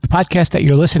podcast that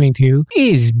you're listening to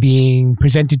is being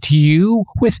presented to you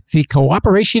with the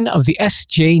cooperation of the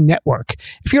SJ Network.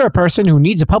 If you're a person who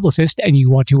needs a publicist and you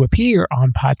want to appear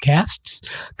on podcasts,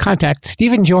 contact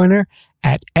Stephen Joyner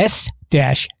at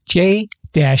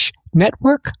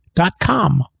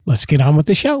s-j-network.com. Let's get on with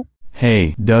the show.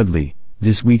 Hey, Dudley.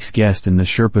 This week's guest in the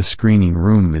Sherpa screening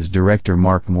room is director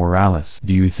Mark Morales.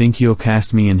 Do you think he'll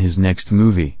cast me in his next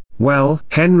movie? Well,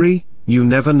 Henry, you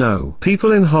never know.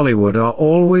 People in Hollywood are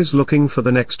always looking for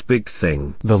the next big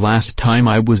thing. The last time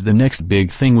I was the next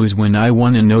big thing was when I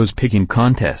won a nose-picking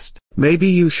contest. Maybe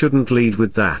you shouldn't lead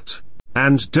with that.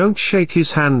 And don't shake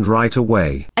his hand right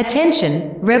away.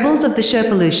 Attention, rebels of the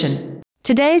Sherpolution.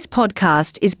 Today's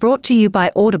podcast is brought to you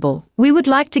by Audible. We would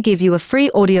like to give you a free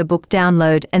audiobook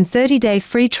download and 30-day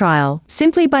free trial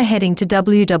simply by heading to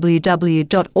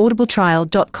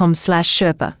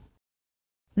www.audibletrial.com/Sherpa.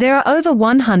 There are over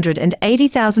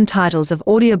 180,000 titles of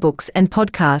audiobooks and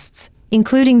podcasts,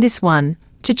 including this one,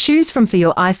 to choose from for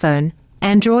your iPhone,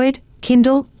 Android,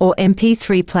 Kindle, or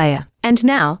MP3 player. And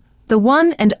now, the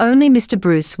one and only Mr.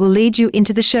 Bruce will lead you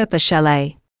into the Sherpa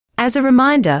Chalet. As a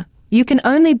reminder, you can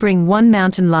only bring one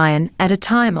mountain lion at a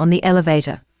time on the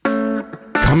elevator.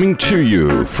 Coming to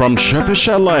you from Sherpa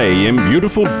Chalet in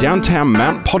beautiful downtown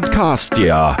Mount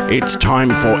Podcastia, it's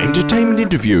time for entertainment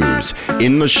interviews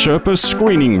in the Sherpa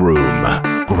screening room.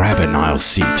 Grab an aisle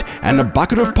seat and a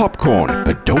bucket of popcorn,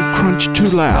 but don't crunch too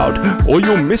loud or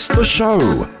you'll miss the show.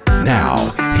 Now,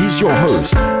 here's your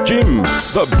host, Jim,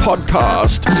 the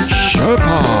podcast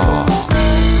Sherpa.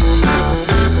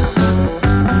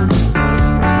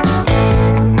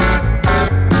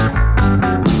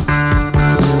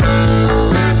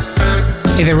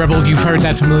 Hey there, Rebels. You've heard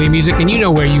that familiar music and you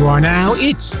know where you are now.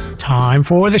 It's time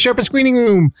for the Sherpa Screening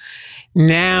Room.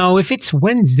 Now, if it's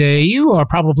Wednesday, you are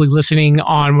probably listening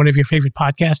on one of your favorite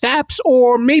podcast apps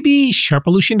or maybe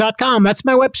Sherpolution.com. That's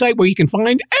my website where you can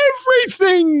find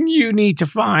everything you need to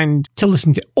find to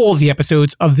listen to all the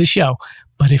episodes of the show.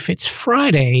 But if it's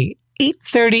Friday,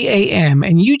 8:30 a.m.,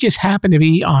 and you just happen to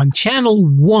be on channel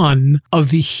 1 of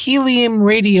the Helium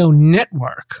Radio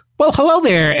Network, well, hello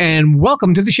there, and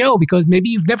welcome to the show, because maybe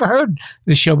you've never heard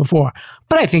this show before.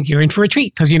 But I think you're in for a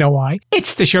treat, because you know why?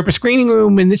 It's the Sherpa Screening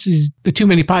Room, and this is the Too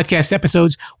Many Podcast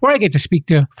episodes where I get to speak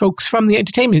to folks from the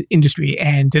entertainment industry.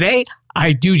 And today,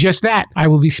 I do just that. I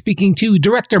will be speaking to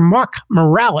director Mark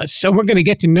Morales, so we're going to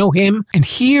get to know him and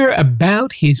hear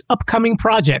about his upcoming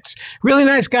projects. Really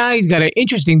nice guy. He's got an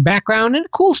interesting background and a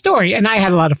cool story, and I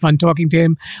had a lot of fun talking to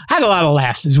him. Had a lot of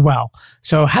laughs as well.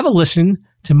 So have a listen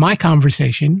to my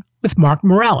conversation with Mark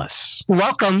Morales.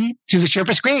 Welcome to the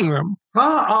Sherpa Screening Room.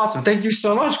 Oh, awesome. Thank you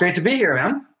so much. Great to be here,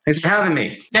 man. Thanks for having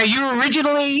me. Now, you were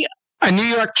originally a New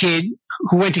York kid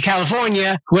who went to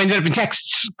California, who ended up in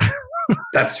Texas.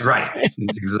 That's right.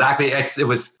 It's exactly.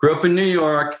 Grew up in New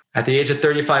York. At the age of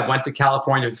 35, went to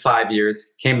California for 5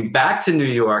 years, came back to New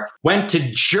York, went to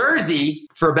Jersey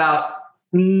for about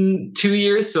 2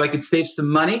 years so I could save some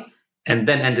money, and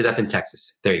then ended up in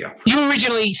Texas. There you go. You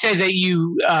originally said that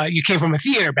you came from a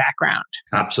theater background.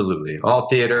 Absolutely. All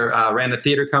theater. Ran a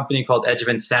theater company called Edge of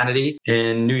Insanity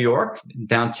in New York,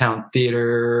 downtown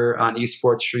theater on East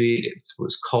 4th Street. It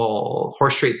was called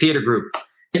Horse Strait Theater Group.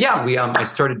 Yeah, I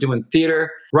started doing theater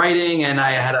writing, and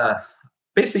I had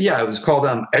it was called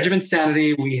Edge of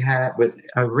Insanity.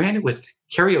 I ran it with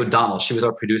Carrie O'Donnell. She was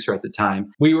our producer at the time.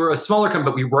 We were a smaller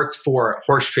company, but we worked for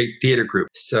Horse Strait Theater Group.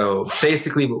 So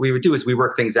basically what we would do is we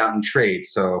work things out in trade.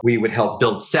 So we would help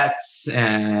build sets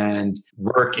and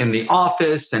work in the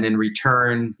office, and in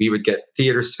return, we would get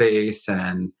theater space.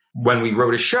 And when we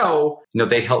wrote a show,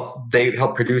 they help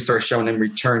produce our show, and in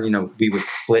return, we would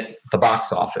split the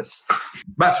box office.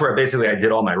 That's where basically I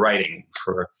did all my writing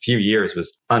for a few years,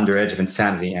 was under Edge of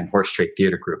Insanity and Horse Strait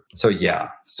Theater Group. So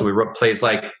we wrote plays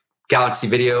like Galaxy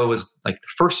Video was like the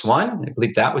first one. I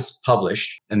believe that was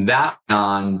published, and that went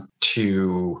on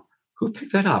to, who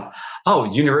picked that up?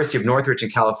 Oh, University of Northridge in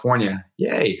California.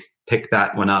 Yay, picked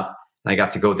that one up. I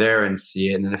got to go there and see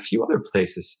it, and then a few other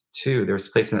places too. There was a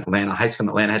place in Atlanta, high school in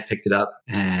Atlanta had picked it up,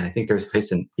 and I think there was a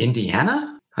place in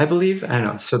Indiana, I believe. I don't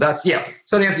know. So that's, yeah.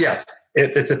 So the answer is yes.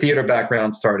 It's a theater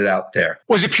background, started out there.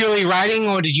 Was it purely writing,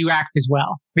 or did you act as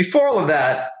well? Before all of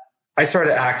that, I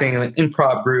started acting in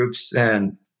improv groups,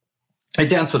 and I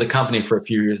danced with a company for a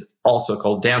few years also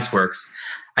called DanceWorks.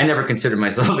 I never considered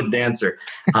myself a dancer.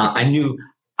 I knew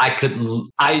I could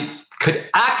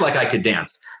act like I could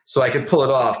dance, so I could pull it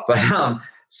off. But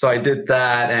so I did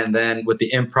that, and then with the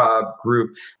improv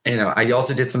group, I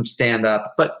also did some stand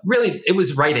up. But really, it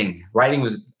was writing. Writing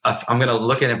was. I'm going to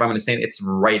look at it. If I'm going to say it, it's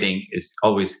writing is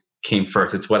always came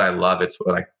first. It's what I love. It's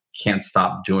what I can't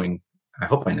stop doing. I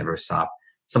hope I never stop.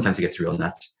 sometimes it gets real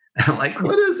nuts. And I'm like,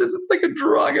 what is this? It's like a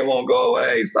drug. It won't go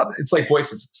away. Stop. It's like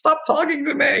voices. Stop talking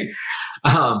to me.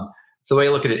 So the way I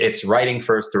look at it, it's writing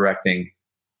first, directing,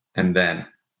 and then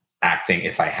acting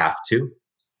if I have to.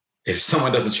 If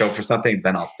someone doesn't show up for something,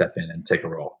 then I'll step in and take a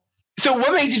role. So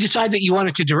what made you decide that you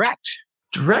wanted to direct?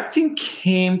 Directing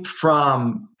came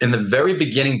from, in the very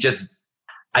beginning, just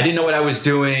I didn't know what I was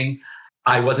doing.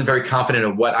 I wasn't very confident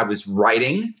of what I was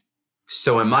writing.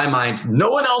 So in my mind,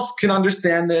 no one else can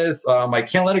understand this. I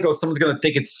can't let it go. Someone's going to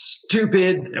think it's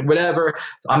stupid and whatever.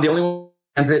 I'm the only one who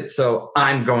understands it, so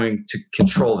I'm going to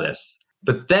control this.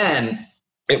 But then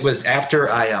it was after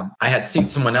I had seen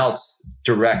someone else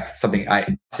direct something.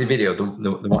 I see video,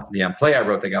 the play I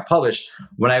wrote that got published.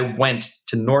 When I went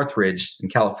to Northridge in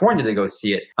California to go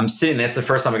see it, I'm sitting there. It's the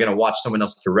first time I'm going to watch someone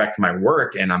else direct my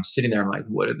work, and I'm sitting there. I'm like,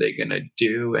 what are they going to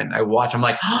do? And I watch. I'm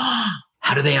like,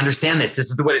 how do they understand this? This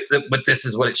is this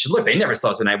is what it should look. They never saw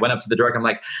this. And I went up to the director. I'm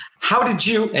like, how did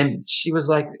you? And she was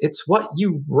like, it's what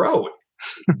you wrote.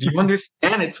 Do you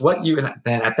understand? It's what you. And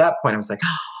then at that point, I was like,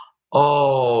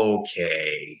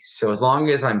 okay. So as long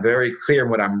as I'm very clear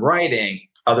in what I'm writing,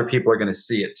 other people are going to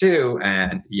see it too.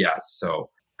 And yes,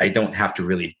 so I don't have to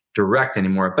really direct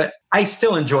anymore. But I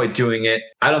still enjoy doing it.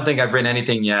 I don't think I've written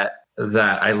anything yet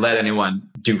that I let anyone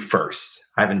do first.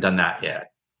 I haven't done that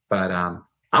yet. But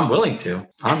I'm willing to.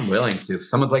 If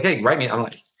someone's like, hey, write me, I'm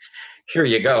like, here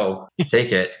you go.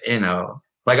 Take it.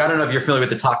 Like, I don't know if you're familiar with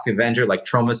the Toxic Avenger, like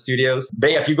Troma Studios.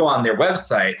 If you go on their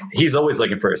website, he's always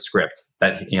looking for a script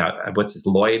that, what's his,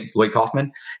 Lloyd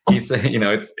Kaufman? He's,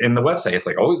 it's in the website. It's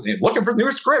like, always looking for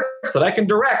new scripts that I can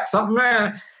direct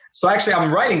something. So actually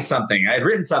I'm writing something. I had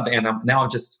written something and now I'm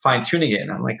just fine tuning it.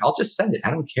 And I'm like, I'll just send it.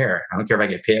 I don't care. I don't care if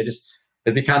I get paid.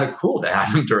 It'd be kind of cool to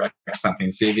have him direct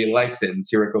something, see if he likes it and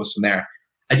see where it goes from there.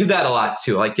 I do that a lot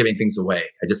too. I like giving things away.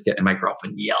 I just get, and my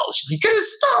girlfriend yells, she's like, you gotta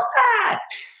stop that.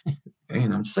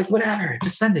 I'm just like, whatever,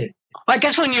 just send it. Well, I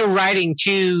guess when you're writing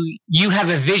too, you have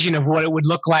a vision of what it would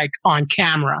look like on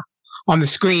camera, on the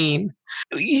screen.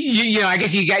 I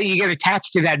guess you get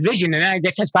attached to that vision. And I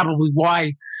guess that's probably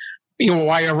why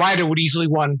a writer would easily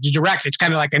want to direct. It's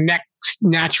kind of like a next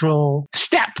natural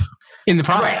step in the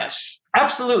process. Right.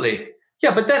 Absolutely.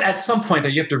 Yeah, but then at some point,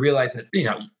 you have to realize that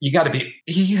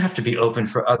you have to be open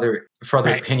for other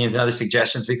right. opinions and other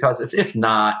suggestions, because if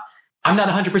not, I'm not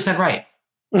 100% right.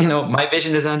 My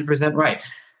vision is 100% right.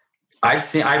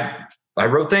 I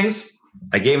wrote things,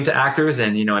 I gave them to actors,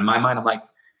 and in my mind, I'm like,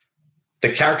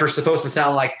 the character's supposed to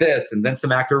sound like this, and then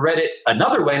some actor read it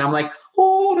another way, and I'm like,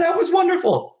 oh, that was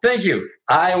wonderful. Thank you.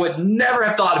 I would never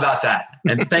have thought about that,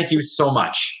 and thank you so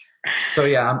much. So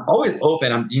yeah, I'm always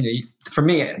open. For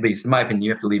me, at least in my opinion,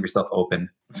 you have to leave yourself open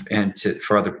and to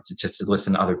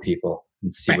listen to other people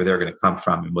and see where they're going to come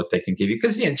from and what they can give you.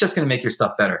 Because it's just going to make your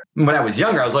stuff better. When I was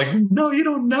younger, I was like, no, you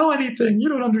don't know anything. You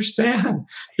don't understand.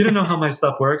 You don't know how my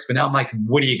stuff works. But now I'm like,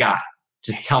 what do you got?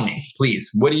 Just tell me, please.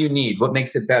 What do you need? What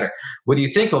makes it better? What do you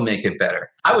think will make it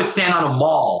better? I would stand on a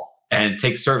mall and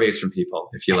take surveys from people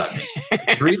if you let me.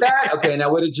 Did you read that? Okay, now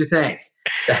what did you think?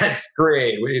 That's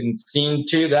great. We didn't scene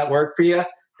 2. That worked for you?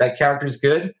 That character's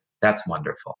good? That's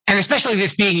wonderful. And especially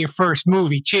this being your first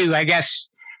movie too, I guess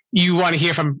you want to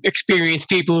hear from experienced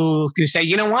people who can say,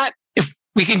 you know what? If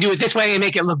we can do it this way and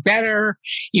make it look better,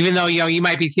 even though, you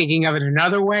might be thinking of it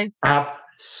another way.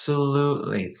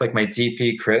 Absolutely. It's like my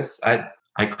DP, Chris. I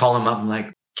call him up. I'm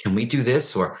like, can we do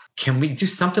this? Or can we do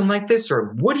something like this?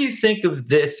 Or what do you think of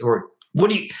this? Or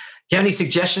what do you have any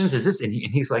suggestions? Is this? And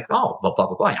he's like, oh, blah, blah,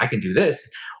 blah, blah. I can do this.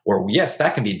 Or yes,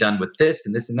 that can be done with this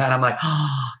and this and that. I'm like,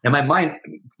 and my mind,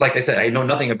 like I said, I know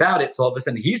nothing about it. So all of a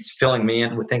sudden he's filling me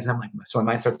in with things. I'm like, so my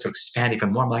mind starts to expand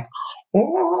even more. I'm like,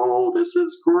 oh, this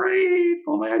is great.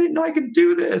 Oh my, I didn't know I could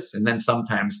do this. And then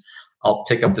sometimes I'll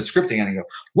pick up the scripting and I go,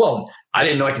 well, I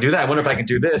didn't know I could do that. I wonder if I can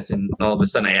do this. And all of a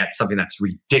sudden I add something that's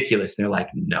ridiculous. And they're like,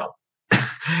 no,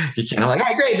 you can't. I'm like, all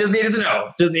right, great. Just needed to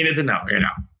know.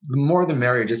 The more the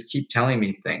merrier. Just keep telling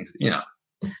me things,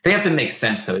 they have to make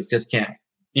sense though. It just can't,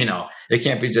 it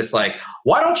can't be just like,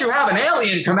 why don't you have an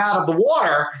alien come out of the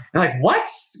water? And like, what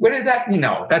is that?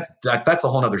 That's a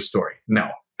whole nother story. No.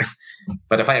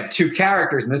 But if I have 2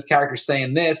 characters and this character's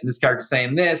saying this and this character's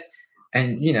saying this,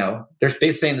 and they're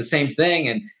basically saying the same thing,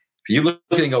 and if you look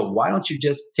at it and go, why don't you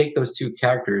just take those 2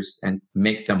 characters and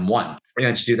make them one? Why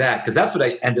don't you do that? Because that's what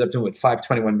I ended up doing with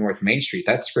 521 North Main Street.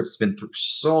 That script's been through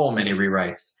so many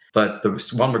rewrites. But the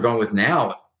one we're going with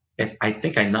now, I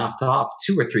think I knocked off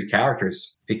 2 or 3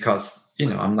 characters because,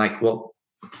 I'm like, well,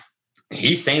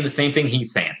 he's saying the same thing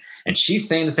he's saying, and she's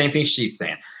saying the same thing she's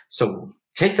saying. So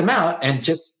take them out and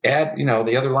just add,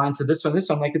 the other lines to this one.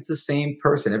 I'm like, it's the same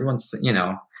person. Everyone's,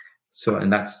 so,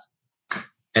 and that's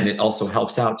And it also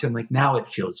helps out too. I'm like, now it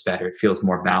feels better. It feels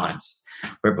more balanced.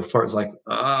 Where before it's like,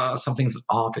 something's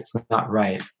off. It's not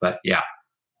right. But yeah,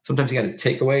 sometimes you got to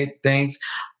take away things.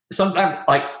 Sometimes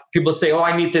like people say, oh,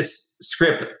 I need this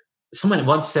script. Someone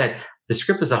once said the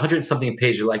script was 100 something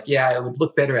page. You're like, yeah, it would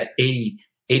look better at 80,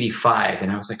 85.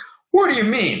 And I was like, what do you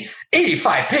mean?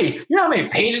 85 pages? You know how many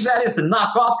pages that is to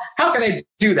knock off? How can I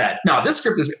do that? No, this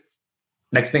script is...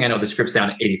 Next thing I know, the script's down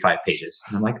to 85 pages.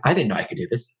 And I'm like, I didn't know I could do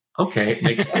this. Okay, it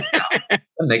makes sense now. That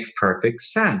makes perfect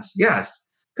sense.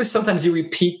 Yes. Because sometimes you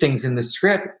repeat things in the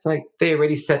script. It's like they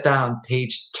already set that on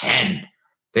page 10.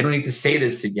 They don't need to say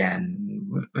this again.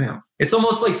 You know, it's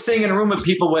almost like sitting in a room with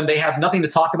people when they have nothing to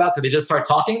talk about, so they just start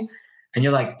talking. And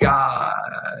you're like, God,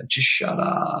 just shut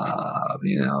up.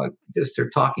 You know, just they're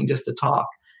talking just to talk.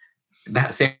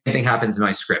 That same thing happens in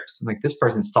my scripts. I'm like, this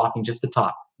person's talking just to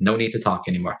talk. No need to talk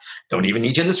anymore. Don't even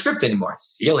need you in the script anymore.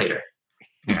 See you later.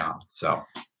 You know, so.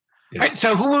 Yeah. All right,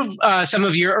 so who were some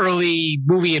of your early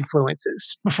movie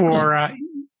influences before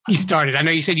you started? I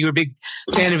know you said you were a big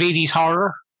fan of 80s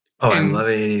horror. Oh, I love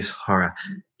 80s horror.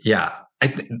 Yeah.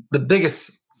 The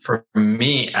biggest for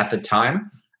me at the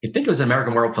time, I think it was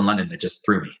American Werewolf in London that just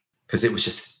threw me because it was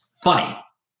just funny.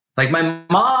 Like my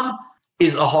mom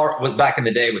is a horror, back in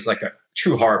the day was like a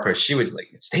true horror person. She would like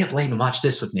stay up late and watch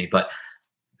this with me. But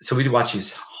so we'd watch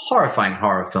these horrifying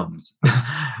horror films.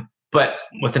 But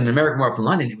with an American Werewolf in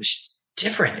London, it was just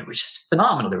different. It was just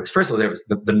phenomenal. There was, first of all, there was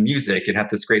the music. It had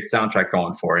this great soundtrack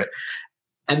going for it.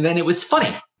 And then it was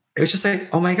funny. It was just like,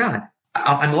 oh my God,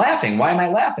 I'm laughing. Why am I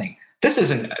laughing? This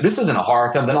isn't a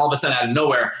horror film. Then all of a sudden out of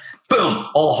nowhere, boom,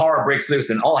 all horror breaks loose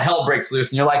and all hell breaks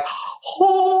loose. And you're like,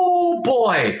 oh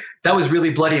boy, that was really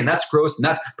bloody and that's gross.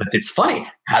 But it's funny.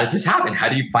 How does this happen? How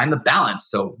do you find the balance?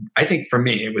 So I think for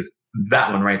me, it was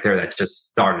that one right there that just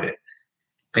started it.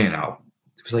 You know,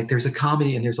 it was like, there's a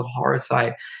comedy and there's a horror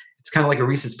side. It's kind of like a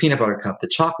Reese's peanut butter cup. The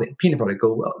chocolate and peanut butter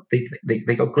go well.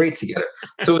 They go great together.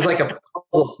 So it was like a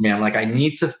puzzle for me. I'm like, I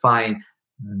need to find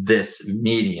this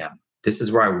medium. This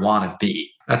is where I want to be.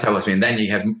 That's how it was. And then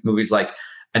you have movies like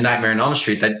A Nightmare on Elm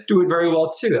Street that do it very well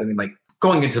too. I mean, like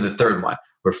going into the third one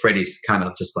where Freddy's kind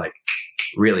of just like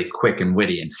really quick and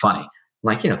witty and funny.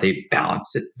 Like, you know, they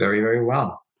balance it very, very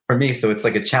well for me. So it's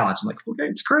like a challenge. I'm like, okay,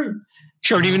 it's great.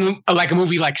 Sure, even like a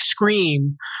movie like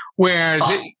Scream, where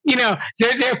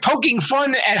they're poking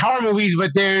fun at horror movies,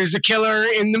 but there's a killer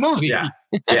in the movie. Yeah,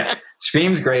 yes,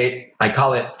 Scream's great. I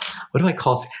call it. What do I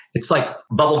call it? It's like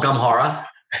bubblegum horror.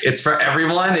 It's for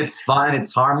everyone. It's fun.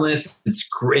 It's harmless. It's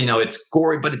great. You know, it's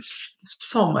gory, but it's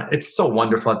so much. It's so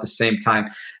wonderful at the same time.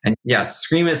 And yes,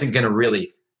 Scream isn't going to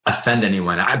really offend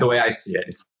anyone. The way I see it,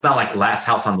 it's not like Last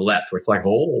House on the Left, where it's like,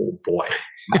 oh boy,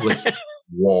 that was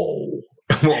whoa.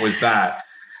 What was that?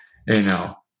 You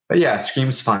know, but yeah,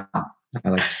 Scream's fun. I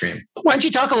like Scream. Why don't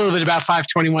you talk a little bit about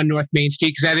 521 North Main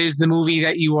Street? Because that is the movie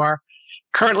that you are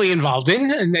currently involved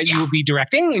in and that you will be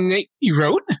directing and that you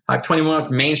wrote. 521 North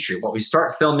Main Street. Well, we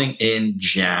start filming in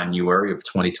January of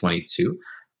 2022.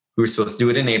 We were supposed to do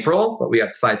it in April, but we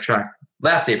got sidetracked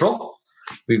last April.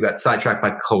 We got sidetracked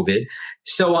by COVID.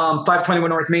 So 521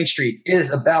 North Main Street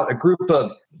is about a group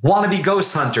of wannabe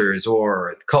ghost hunters,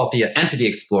 or call it the entity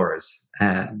explorers.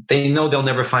 And they know they'll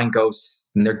never find ghosts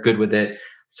and they're good with it.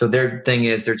 So their thing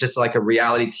is they're just like a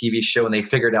reality TV show, and they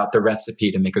figured out the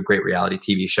recipe to make a great reality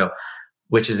TV show,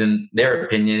 which is, in their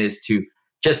opinion, is to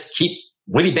just keep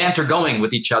witty banter going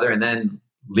with each other and then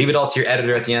leave it all to your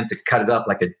editor at the end to cut it up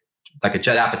like a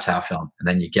Judd Apatow film. And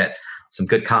then you get some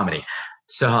good comedy.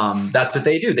 So that's what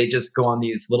they do. They just go on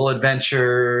these little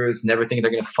adventures, never think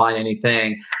they're going to find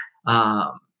anything.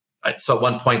 So at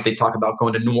one point they talk about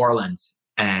going to New Orleans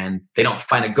and they don't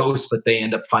find a ghost, but they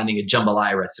end up finding a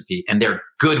jambalaya recipe, and they're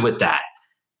good with that.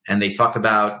 And they talk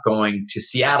about going to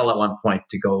Seattle at one point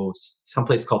to go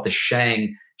someplace called the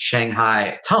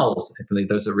Shanghai Tunnels. I believe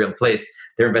those are a real place.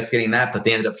 They're investigating that, but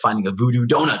they ended up finding a Voodoo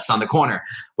Donuts on the corner,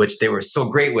 which they were so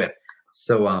great with.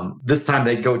 So this time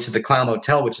they go to the Clown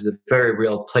Motel, which is a very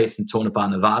real place in Tonopah,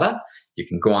 Nevada. You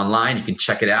can go online, you can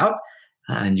check it out,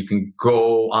 and you can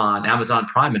go on Amazon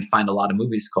Prime and find a lot of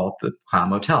movies called the Clown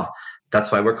Motel. That's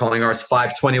why we're calling ours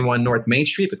 521 North Main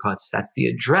Street, because that's the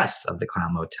address of the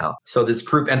Clown Motel. So this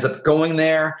group ends up going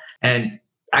there and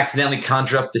accidentally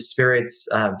conjure up the spirits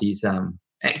of these,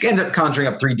 end up conjuring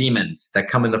up 3 demons that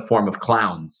come in the form of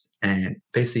clowns. And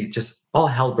basically just all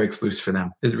hell breaks loose for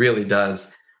them. It really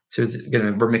does. So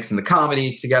we're mixing the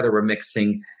comedy together. We're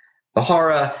mixing the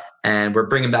horror, and we're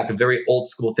bringing back a very old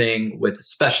school thing with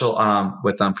special,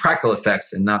 with practical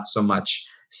effects and not so much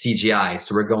CGI.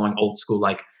 So we're going old school,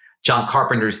 like John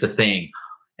Carpenter's The Thing,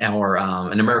 or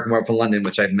An American Werewolf in London,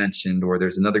 which I've mentioned, or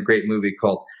there's another great movie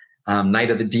called Night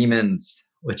of the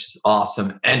Demons, which is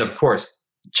awesome. And of course,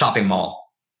 Chopping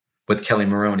Mall with Kelly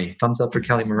Maroney. Thumbs up for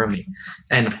Kelly Maroney.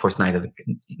 And of course, Night of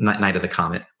the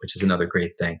Comet, which is another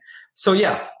great thing. So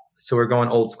yeah, so we're going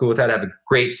old school with that. I have a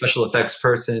great special effects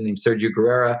person named Sergio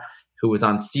Guerrera, who was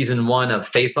on season 1 of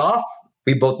Face Off.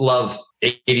 We both love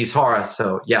 80s horror.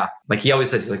 So yeah, like he always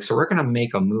says, like, so we're going to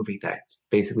make a movie that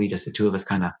basically just the two of us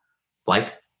kind of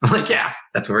like. I'm like, yeah,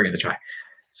 that's what we're going to try.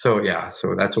 So yeah,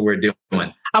 so that's what we're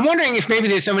doing. I'm wondering if maybe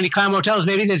there's so many clown motels,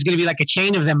 maybe there's going to be like a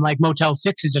chain of them, like Motel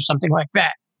 6s or something like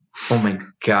that. Oh my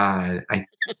God.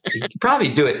 You could probably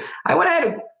do it.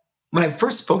 When I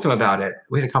first spoke to him about it,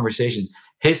 we had a conversation.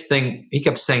 His thing, he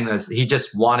kept saying this, he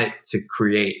just wanted to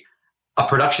create a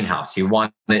production house. He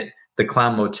wanted the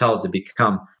Clown Motel to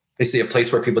become basically a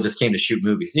place where people just came to shoot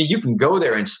movies. You can go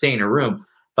there and stay in a room,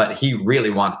 but he really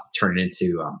wanted to turn it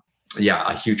into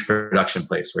a huge production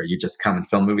place where you just come and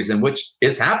film movies, and which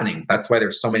is happening. That's why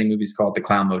there's so many movies called The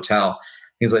Clown Motel,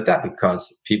 things like that,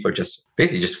 because people are just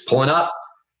basically just pulling up,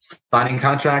 signing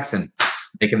contracts, and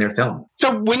making their film.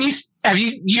 So when you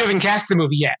haven't cast the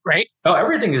movie yet, right? Oh,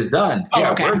 everything is done. Oh,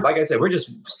 yeah, okay. Like I said, we're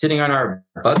just sitting on our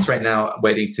butts right now,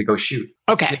 waiting to go shoot.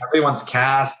 Okay. Yeah, everyone's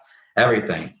cast,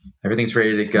 everything's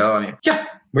ready to go. I mean, yeah,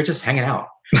 we're just hanging out.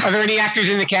 Are there any actors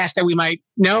in the cast that we might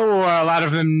know, or a lot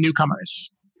of them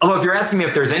newcomers? Oh, if you're asking me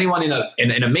if there's anyone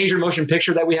in a major motion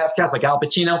picture that we have cast, like Al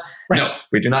Pacino, right. No,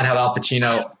 we do not have Al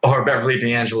Pacino or Beverly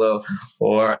D'Angelo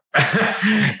or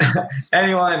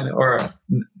anyone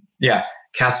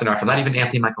cast in our film. Not even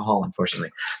Anthony Michael Hall, unfortunately.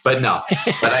 But no,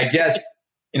 but I guess,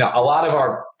 a lot of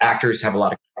our actors have a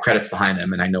lot of credits behind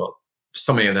them. And I know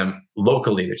so many of them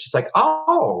locally, they're just like,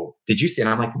 oh, did you see it?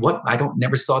 And I'm like, what?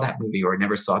 Never saw that movie or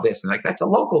never saw this. And like, that's a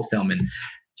local film. And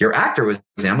your actor was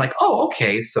in. I'm like, oh,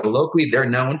 okay. So locally they're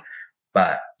known,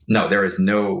 but no, there is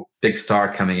no big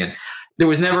star coming in. There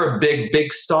was never a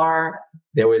big star.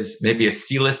 There was maybe a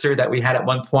C-lister that we had at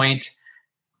one point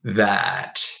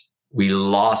that we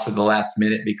lost at the last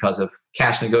minute because of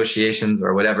cash negotiations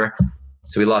or whatever.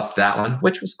 So we lost that one,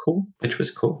 which was cool.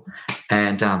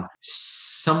 And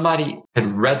somebody had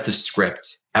read the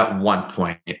script at one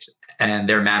point and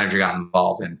their manager got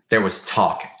involved and there was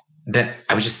talk. Then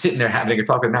I was just sitting there having a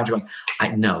talk with the manager going, I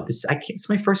can't, it's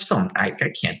my first film. I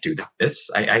can't do this.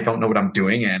 I don't know what I'm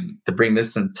doing. And to bring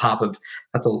this on top of,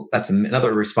 that's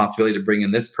another responsibility to bring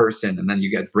in this person. And then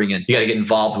you got to get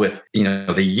involved with,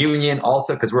 the union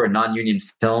also, because we're a non-union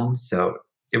film. So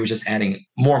it was just adding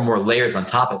more and more layers on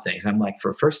top of things. I'm like,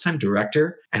 for a first time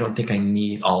director, I don't think I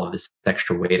need all of this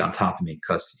extra weight on top of me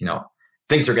because,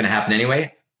 things are going to happen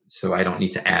anyway. So I don't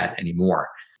need to add any more.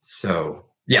 So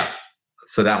yeah.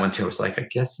 So that one too, I was like, I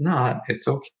guess not. It's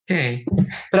okay.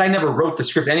 But I never wrote the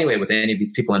script anyway with any of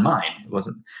these people in mind.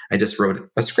 I just wrote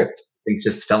a script. Things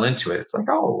just fell into it. It's like,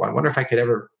 oh, I wonder if I could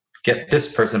ever get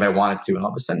this person if I wanted to. And all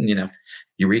of a sudden,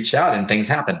 you reach out and things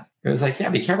happen. It was like, yeah,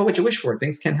 be careful what you wish for.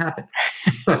 Things can happen.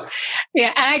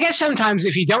 Yeah. And I guess sometimes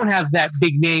if you don't have that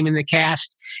big name in the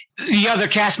cast, the other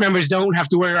cast members don't have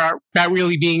to worry about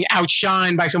really being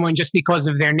outshined by someone just because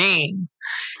of their name.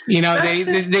 They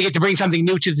get to bring something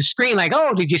new to the screen. Like,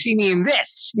 oh, did you see me in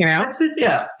this? That's it.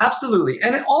 Yeah, absolutely.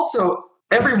 And also,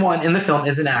 everyone in the film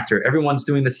is an actor. Everyone's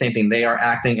doing the same thing. They are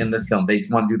acting in the film. They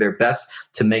want to do their best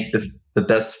to make the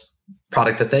best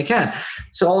product that they can.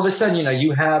 So all of a sudden,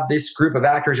 you have this group of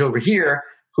actors over here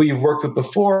who you've worked with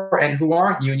before and who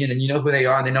aren't union, and you know who they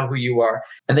are and they know who you are.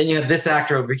 And then you have this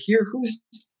actor over here who's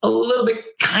a little bit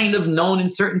kind of known in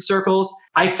certain circles.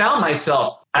 I found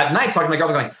myself at night talking to my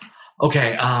girlfriend going,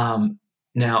 okay,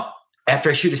 now after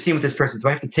I shoot a scene with this person, do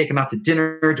I have to take him out to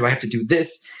dinner? Do I have to do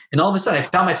this? And all of a sudden I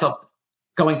found myself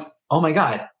going, oh my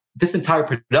God, this entire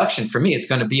production for me, it's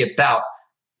going to be about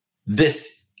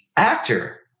this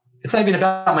actor. It's not even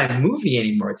about my movie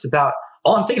anymore. It's about,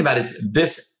 all I'm thinking about is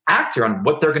this actor on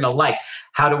what they're going to like.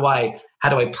 How do I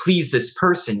please this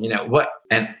person? What?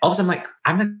 And all of a sudden I'm like,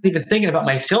 I'm not even thinking about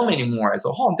my film anymore as a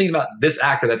whole. I'm thinking about this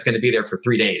actor that's going to be there for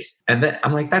 3 days. And then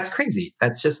I'm like, that's crazy.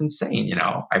 That's just insane.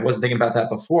 I wasn't thinking about that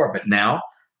before, but now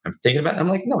I'm thinking about it. I'm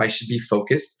like, no, I should be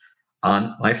focused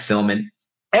on my film, and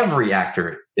every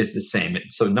actor is the same.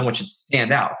 So no one should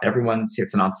stand out. Everyone's here.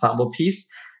 It's an ensemble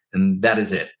piece and that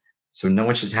is it. So no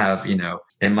one should have,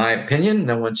 in my opinion,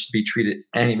 no one should be treated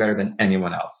any better than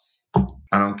anyone else.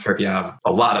 I don't care if you have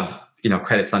a lot of,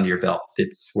 credits under your belt.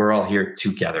 We're all here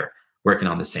together working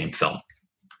on the same film.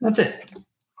 That's it.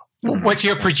 What's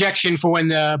your projection for when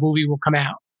the movie will come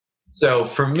out? So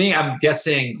for me, I'm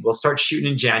guessing we'll start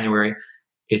shooting in January.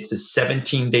 It's a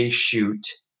 17-day shoot,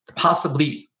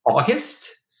 possibly August.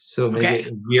 So maybe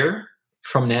a year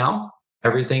from now,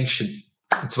 everything should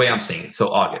That's the way I'm seeing it. So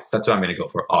August. That's what I'm going to go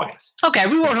for, August. Okay,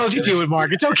 we won't hold you to it,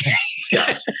 Mark. It's okay.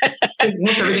 Yeah.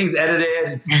 Once everything's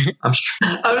edited, I'm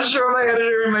sure my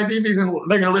editor and my DPs,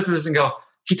 they're going to listen to this and go,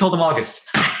 he told them August.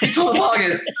 He told them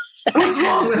August. What's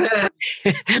wrong with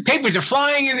it? Papers are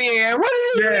flying in the air. What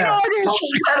is it? Yeah. Don't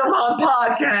let them on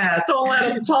podcast. Don't let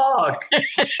them talk.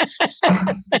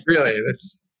 Really,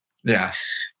 yeah.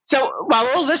 So while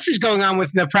all this is going on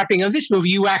with the prepping of this movie,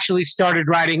 you actually started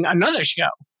writing another show.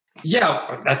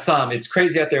 Yeah, that's It's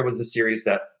Crazy Out There was a series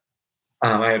that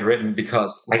I had written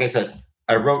because, like I said,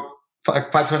 I wrote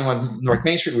 521 North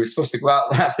Main Street. We were supposed to go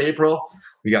out last April.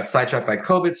 We got sidetracked by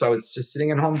COVID, so I was just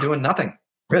sitting at home doing nothing.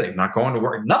 Really, not going to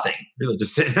work, nothing. Really,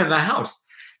 just sitting in the house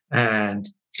and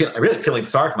really feeling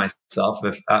sorry for myself.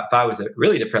 If I was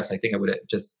really depressed, I think I would have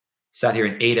just sat here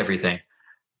and ate everything.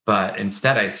 But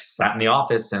instead, I sat in the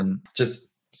office and just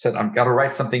said, I've got to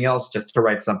write something else just to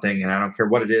write something. And I don't care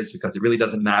what it is because it really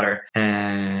doesn't matter.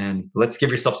 And let's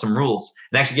give yourself some rules.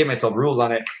 And I actually gave myself rules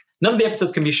on it. None of the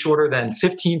episodes can be shorter than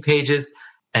 15 pages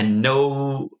and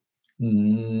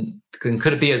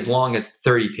could it be as long as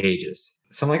 30 pages?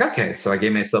 So I'm like, okay. So I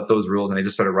gave myself those rules and I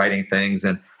just started writing things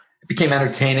and it became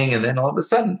entertaining. And then all of a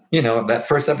sudden, that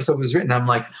first episode was written. I'm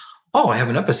like, oh, I have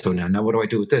an episode now. Now what do I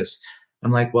do with this?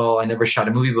 I'm like, well, I never shot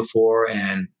a movie before.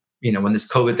 And, when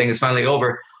this COVID thing is finally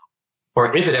over,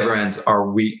 or if it ever ends, we're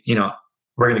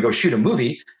going to go shoot a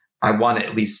movie. I want to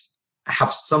at least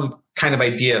have some kind of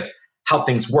idea of how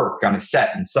things work on a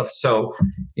set and stuff. So,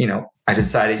 I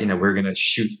decided, we're going to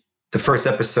shoot the first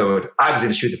episode. I was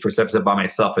going to shoot the first episode by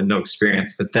myself and no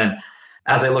experience. But then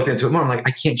as I looked into it more, I'm like,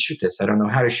 I can't shoot this. I don't know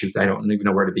how to shoot. I don't even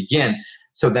know where to begin.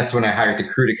 So that's when I hired the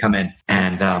crew to come in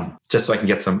and just so I can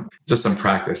get some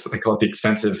practice. I call it the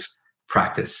expensive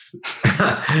practice.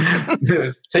 It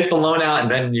was take the loan out and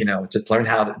then, just learn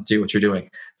how to do what you're doing.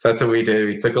 So that's what we did.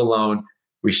 We took a loan.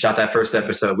 We shot that first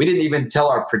episode. We didn't even tell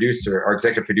our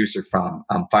executive producer from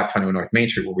 521 North Main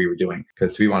Street what we were doing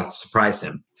because we wanted to surprise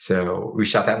him. So we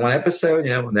shot that one episode,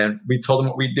 and then we told him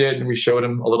what we did and we showed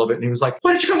him a little bit. And he was like,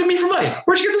 why did you come to me for money?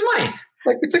 Where'd you get this money?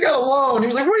 Like, we took out a loan. He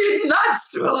was like, what are you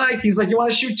nuts? He's like, you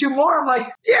want to shoot 2 more? I'm like,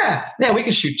 yeah, we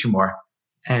can shoot 2 more.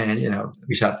 And,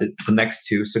 we shot the next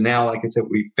 2. So now, like I said,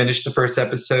 we finished the first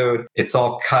episode. It's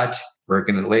all cut. We're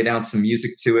going to lay down some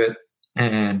music to it.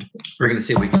 And we're going to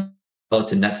see if we can go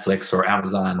to Netflix or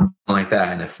Amazon, something like that.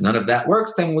 And if none of that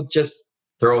works, then we'll just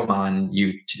throw them on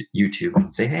YouTube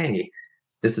and say, hey,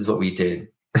 this is what we did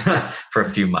for a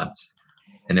few months.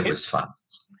 And it was fun.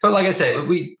 But like I said,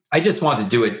 I just wanted to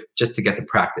do it just to get the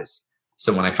practice.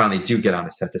 So when I finally do get on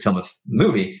a set to film a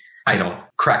movie, I don't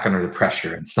crack under the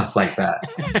pressure and stuff like that.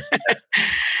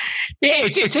 Yeah,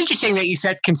 it's interesting that you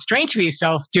set constraints for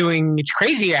yourself doing It's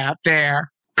Crazy Out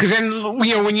There. Because then,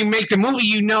 when you make the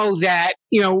movie, that,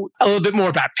 a little bit more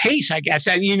about pace, I guess.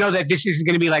 And that this isn't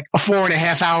going to be like a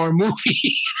 4.5-hour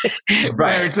movie. Right.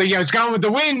 Where it's like, it's Gone with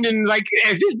the Wind. And like,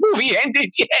 has this movie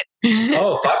ended yet?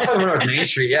 Oh, 521 North Main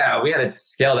Street. Yeah, we had to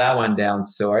scale that one down.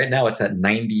 So right now it's at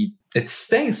 90. It's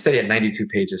staying steady at 92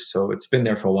 pages. So it's been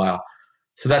there for a while.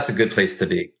 So that's a good place to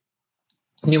be.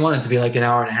 And you want it to be like an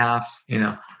hour and a half.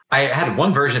 I had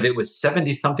one version of it was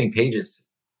 70 something pages.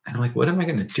 And I'm like, what am I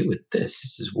going to do with this?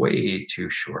 This is way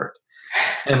too short.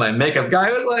 And my makeup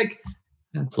guy was like,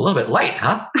 it's a little bit light,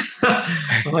 huh?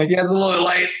 I'm like, yeah, it's a little bit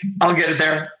light. I'll get it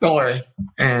there. Don't worry.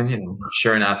 And,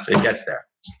 sure enough, it gets there.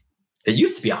 It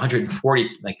used to be 140,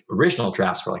 like original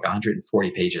drafts were like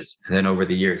 140 pages. And then over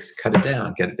the years, cut it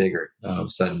down, get it bigger. All of a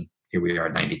sudden, here we are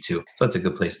at 92. So it's a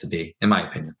good place to be, in my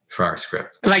opinion, for our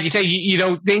script. Like you say, you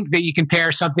don't think that you can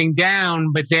pare something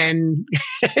down, but then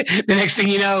the next thing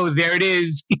you know, there it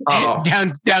is,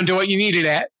 down to what you needed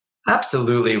at.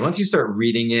 Absolutely. Once you start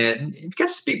reading it, you got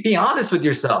to be honest with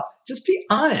yourself. Just be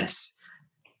honest.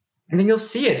 And then you'll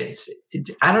see it.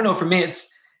 I don't know, for me,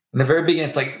 it's in the very beginning,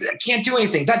 it's like, I can't do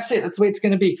anything. That's it. That's the way it's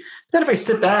going to be. But then if I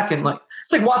sit back and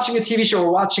it's like watching a TV show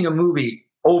or watching a movie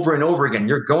over and over again,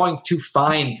 you're going to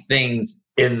find things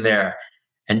in there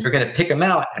and you're going to pick them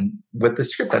out. And with the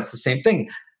script, that's the same thing.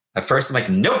 At first, I'm like,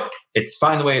 nope, it's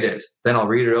fine the way it is. Then I'll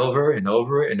read it over and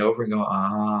over and over and go,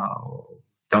 oh,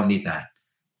 don't need that.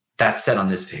 That's said on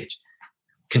this page.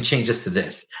 Can change this to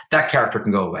this. That character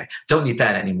can go away. Don't need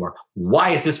that anymore.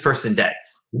 Why is this person dead?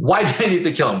 Why did I need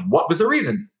to kill him? What was the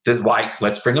reason? Why?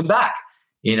 Let's bring him back.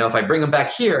 If I bring him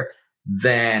back here,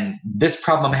 then this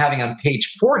problem I'm having on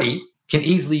page 40 can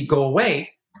easily go away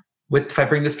if I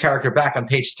bring this character back on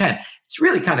page 10. It's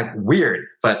really kind of weird,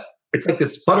 but it's like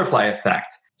this butterfly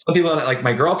effect. Some people, like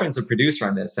my girlfriend's a producer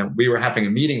on this, and we were having a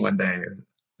meeting one day. It was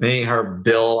me, her,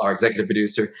 Bill, our executive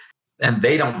producer, and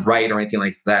they don't write or anything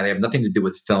like that. They have nothing to do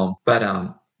with film,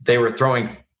 but they were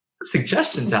throwing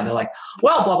suggestions out. They're like,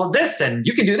 well, blah, blah, this, and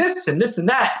you can do this and this and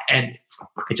that. And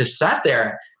I just sat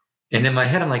there. And in my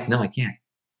head, I'm like, no, I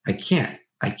can't.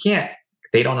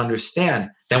 They don't understand.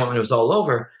 Then when it was all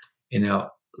over,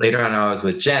 later on I was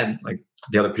with Jen, like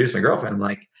the other producer, my girlfriend, I'm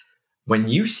like, when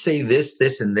you say this,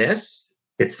 this, and this,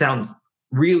 it sounds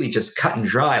really just cut and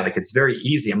dry. Like it's very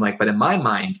easy. I'm like, but in my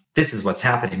mind, this is what's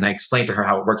happening. And I explained to her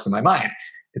how it works in my mind.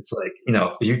 It's like,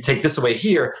 if you take this away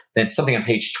here, then something on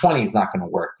page 20 is not going to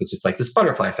work because it's like this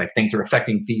butterfly effect. Things are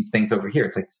affecting these things over here.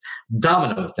 It's like this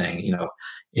domino thing,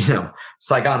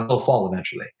 Saigon will fall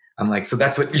eventually. I'm like, so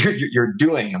that's what you're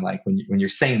doing. I'm like, when you're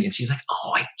saying it, and she's like,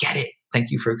 oh, I get it.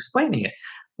 Thank you for explaining it.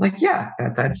 I'm like, yeah,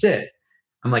 that's it.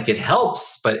 I'm like, it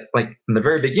helps, but like in the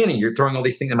very beginning, you're throwing all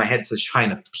these things in my head, just trying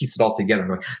to piece it all together.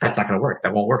 Going, that's not going to work.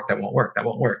 That won't work. That won't work. That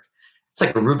won't work. It's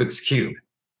like a Rubik's Cube.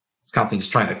 It's constantly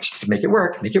just trying to make it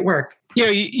work.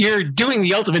 You're doing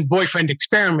the ultimate boyfriend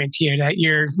experiment here. That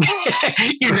you're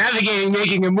navigating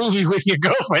making a movie with your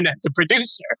girlfriend as a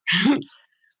producer.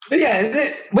 But yeah,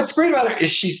 what's great about her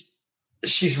is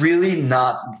she's really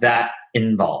not that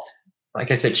involved. Like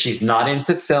I said, she's not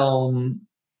into film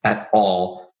at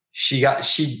all. She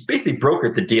basically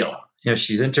brokered the deal.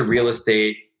 She's into real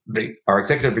estate. Our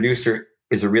executive producer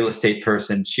is a real estate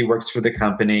person. She works for the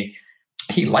company.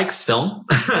 He likes film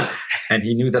and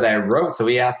he knew that I wrote. So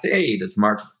he asked, hey, does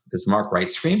Mark write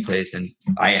screenplays? And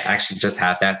I actually just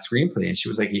had that screenplay. And she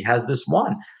was like, he has this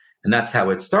one. And that's how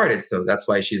it started. So that's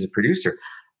why she's a producer.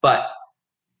 But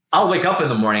I'll wake up in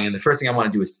the morning and the first thing I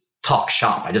want to do is talk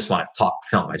shop. I just want to talk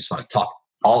film. I just want to talk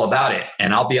all about it.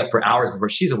 And I'll be up for hours before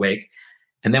she's awake.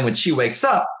 And then when she wakes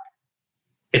up,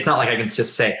 it's not like I can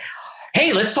just say,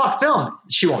 hey, let's talk film.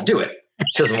 She won't do it.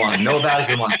 She doesn't want to know about it.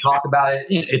 She doesn't want to talk about it.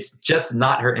 It's just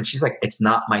not her. And she's like, it's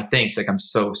not my thing. She's like, I'm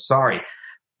so sorry.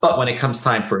 But when it comes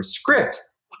time for a script,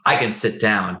 I can sit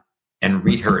down and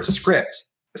read her a script.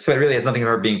 So it really has nothing of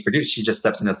her being produced. She just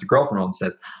steps in as the girlfriend role and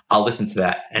says, I'll listen to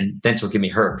that. And then she'll give me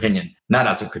her opinion, not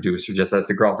as a producer, just as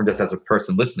the girlfriend, just as a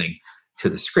person listening to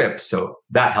the script. So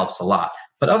that helps a lot.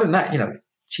 But other than that,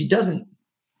 she doesn't,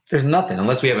 there's nothing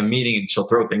unless we have a meeting and she'll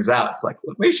throw things out. It's like,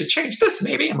 we should change this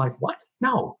maybe. I'm like, what?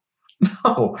 No,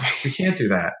 we can't do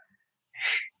that.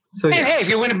 So and hey, if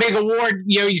you win a big award,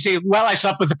 you say, well, I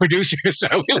slept with the producer. So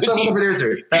it was easy. The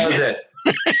producer. That was it.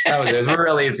 It was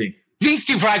real easy. These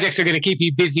two projects are going to keep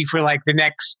you busy for like the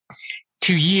next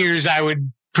 2 years, I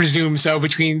would presume. So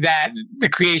between that, the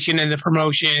creation and the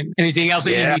promotion, anything else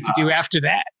that you need to do after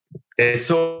that? It's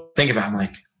so think about it, I'm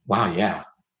like, wow, yeah,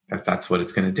 that's what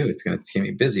it's going to do. It's going to keep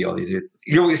me busy all these years.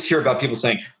 You always hear about people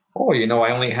saying, oh,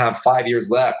 I only have 5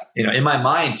 years left. In my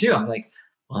mind too, I'm like,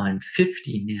 well, I'm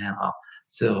 50 now.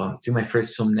 So I'll do my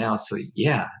first film now. So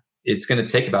yeah, it's going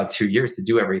to take about 2 years to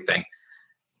do everything.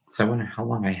 So I wonder how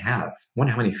long I have. I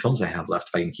wonder how many films I have left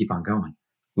if I can keep on going.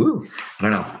 Ooh, I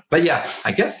don't know. But yeah,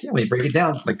 I guess when you break it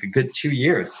down, like a good 2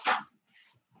 years.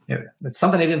 That's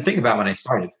something I didn't think about when I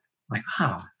started. I'm like,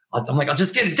 wow. I'm like, I'll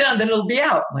just get it done, then it'll be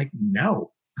out. I'm like,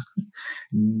 no.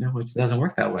 No, it doesn't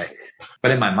work that way.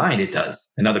 But in my mind, it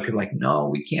does. And other people are like, no,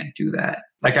 we can't do that.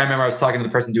 Like I remember I was talking to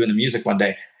the person doing the music one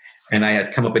day, and I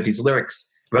had come up with these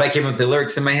lyrics. But I came up with the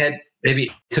lyrics in my head. Maybe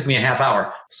it took me a half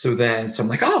hour. So I'm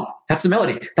like, oh, that's the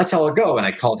melody. That's how it'll go. And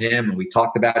I called him and we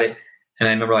talked about it. And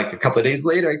I remember like a couple of days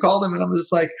later, I called him and I'm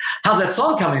just like, how's that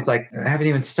song coming? He's like, I haven't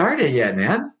even started yet,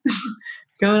 man.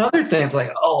 Going other things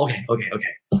like, oh, okay.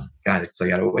 Got it. So I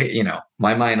got to wait.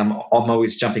 My mind, I'm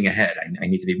always jumping ahead. I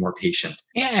need to be more patient.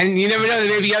 Yeah. And you never know,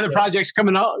 there may be other projects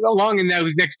coming along in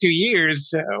those next 2 years.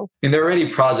 So, and there are already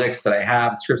projects that I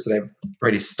have, scripts that I've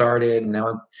already started. And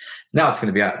now it's going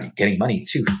to be out getting money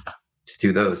too. To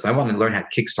do those. I want to learn how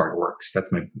Kickstarter works.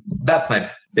 That's my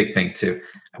big thing too.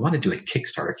 I want to do a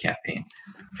Kickstarter campaign,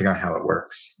 figure out how it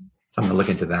works. So I'm going to look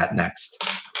into that next.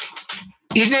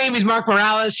 His name is Mark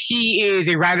Morales. He is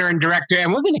a writer and director,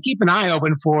 and we're going to keep an eye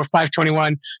open for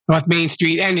 521 North Main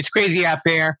Street. And it's crazy out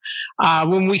there.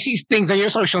 When we see things on your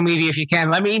social media, if you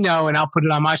can, let me know, and I'll put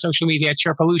it on my social media at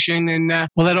Sherpolution, and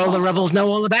we'll let all the rebels know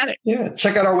all about it. Yeah,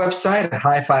 check out our website at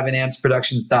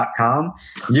high5andamsproductions.com.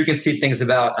 You can see things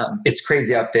about It's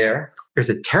Crazy Out There. There's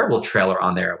a terrible trailer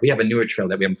on there. We have a newer trailer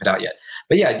that we haven't put out yet.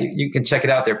 But yeah, you can check it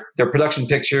out. They're production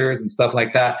pictures and stuff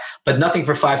like that, but nothing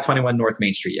for 521 North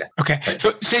Main Street yet. Okay.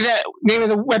 So say the name of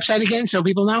the website again so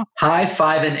people know.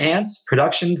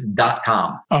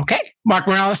 high5andamsproductions.com. Okay. Mark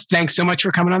Morales, thanks so much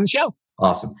for coming on the show.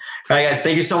 Awesome. All right, guys.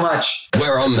 Thank you so much.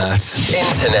 We're on that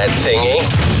internet thingy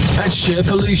at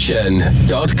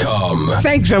Sherpolution.com.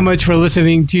 Thanks so much for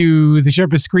listening to the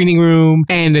Sherpa Screening Room,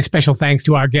 and a special thanks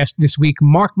to our guest this week,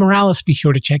 Mark Morales. Be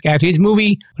sure to check out his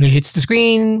movie when it hits the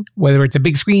screen, whether it's a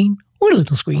big screen or a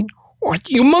little screen or a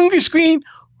humongous screen,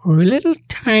 or a little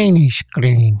tiny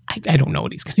screen. I don't know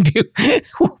what he's going to do.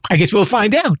 I guess we'll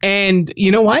find out. And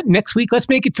you know what? Next week, let's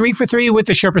make it 3 for 3 with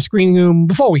the Sherpa Screening Room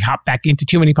before we hop back into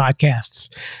too many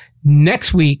podcasts.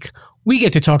 Next week, we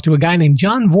get to talk to a guy named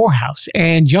John Vorhaus.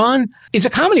 And John is a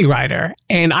comedy writer.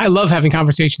 And I love having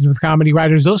conversations with comedy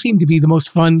writers. Those seem to be the most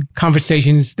fun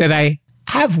conversations that I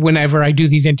have whenever I do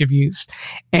these interviews.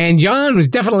 And John was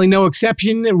definitely no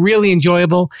exception, really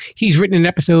enjoyable. He's written an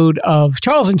episode of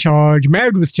Charles in Charge,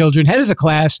 Married with Children, Head of the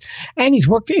Class, and he's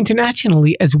worked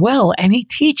internationally as well. And he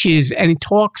teaches and he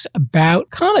talks about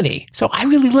comedy. So I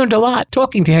really learned a lot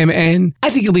talking to him, and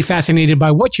I think you'll be fascinated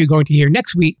by what you're going to hear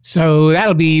next week. So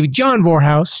that'll be John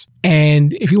Vorhaus.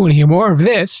 And if you want to hear more of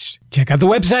this, check out the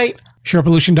website,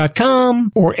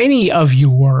 SherpaLution.com, or any of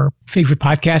your favorite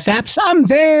podcast apps. I'm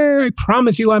there. I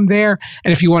promise you I'm there.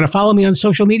 And if you want to follow me on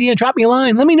social media, drop me a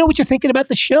line. Let me know what you're thinking about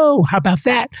the show. How about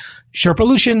that?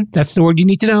 SherpaLution, that's the word you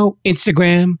need to know.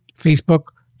 Instagram, Facebook,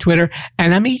 Twitter,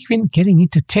 and I'm even getting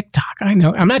into TikTok. I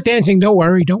know. I'm not dancing. Don't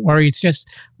worry. It's just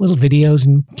little videos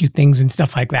and cute things and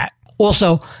stuff like that.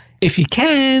 Also, if you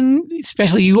can,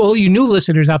 especially all you new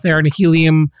listeners out there on the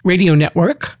Helium Radio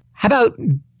Network, how about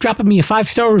dropping me a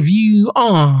 5-star review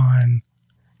on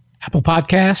Apple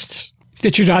Podcasts,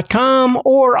 Stitcher.com,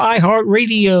 or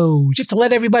iHeartRadio, just to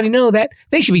let everybody know that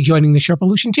they should be joining the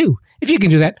SherpaLution too. If you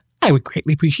can do that, I would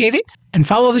greatly appreciate it. And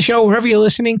follow the show wherever you're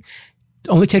listening. It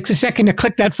only takes a second to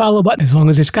click that follow button, as long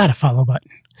as it's got a follow button.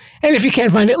 And if you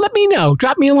can't find it, let me know.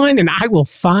 Drop me a line and I will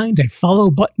find a follow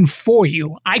button for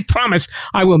you. I promise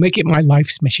I will make it my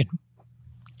life's mission.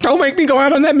 Don't make me go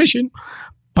out on that mission.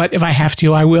 But if I have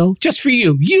to, I will. Just for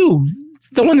you. You,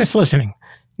 the one that's listening.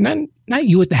 Not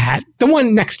you with the hat. The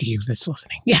one next to you that's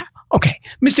listening. Yeah. Okay.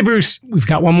 Mr. Bruce, we've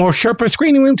got one more Sherpa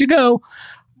Screening Room to go.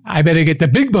 I better get the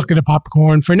big bucket of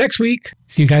popcorn for next week.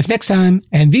 See you guys next time.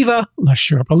 And viva la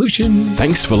SherpaLution.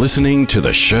 Thanks for listening to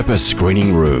the Sherpa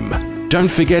Screening Room. Don't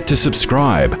forget to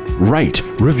subscribe, rate,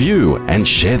 review, and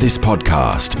share this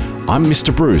podcast. I'm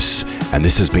Mr. Bruce, and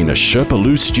this has been a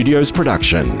SherpaLu Studios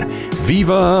production.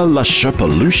 Viva la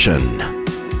SherpaLution!